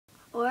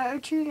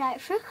would you like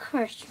for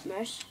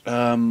Christmas?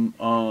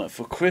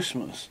 For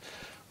Christmas,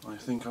 I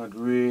think I'd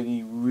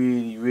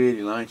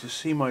really like to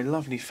see my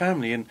lovely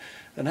family and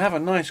have a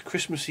nice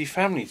Christmassy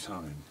family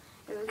time.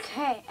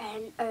 Okay,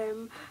 and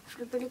have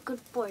you been a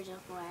good boy as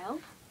well?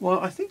 Well,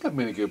 I think I've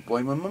been a good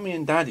boy. My mummy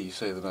and daddy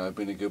say that I've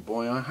been a good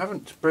boy. I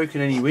haven't broken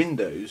any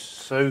windows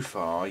so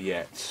far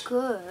yet.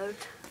 Good.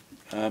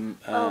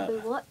 I'll be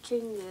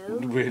watching you.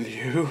 Will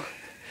you?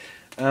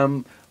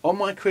 On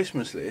my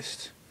Christmas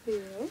list,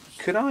 Yes.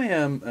 could I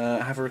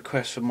have a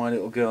request for my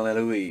little girl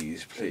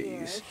Eloise, please?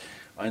 Yes.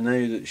 I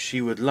know that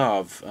she would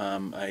love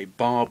a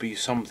Barbie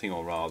something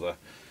or rather.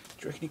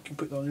 Do you reckon you can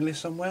put that on your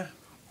list somewhere?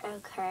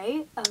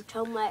 Okay, I'll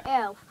tell my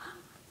elf.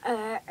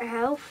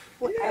 Elf?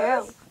 What Yes.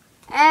 elf?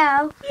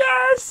 Elf!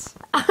 Yes!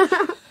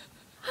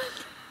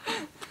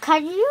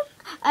 Can you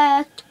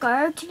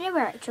go to the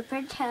workshop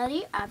and tell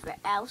the other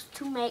elves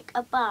to make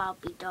a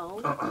Barbie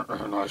doll?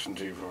 Nice and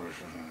deep.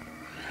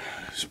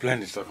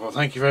 Splendid stuff. Well,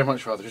 thank you very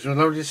much, Father. It's been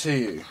lovely to see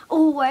you.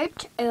 Oh,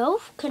 wait,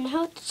 elf, can you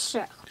hold the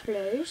sack,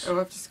 please?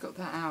 Oh, I've just got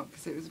that out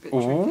because it was a bit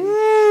tricky.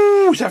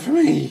 Ooh, is that for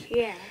me?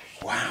 Yes.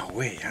 Wow,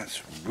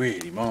 that's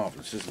really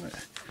marvellous, isn't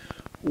it?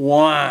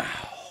 Wow.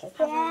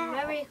 Have a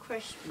Merry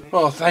Christmas.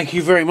 Well, thank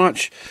you very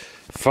much,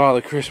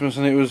 Father Christmas,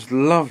 and it was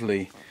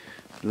lovely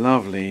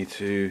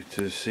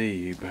to see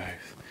you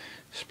both.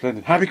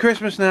 Splendid. Happy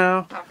Christmas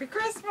now. Happy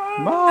Christmas!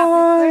 Bye.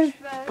 Happy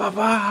Christmas!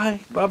 Bye-bye.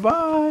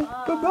 Bye-bye.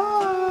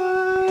 Bye-bye.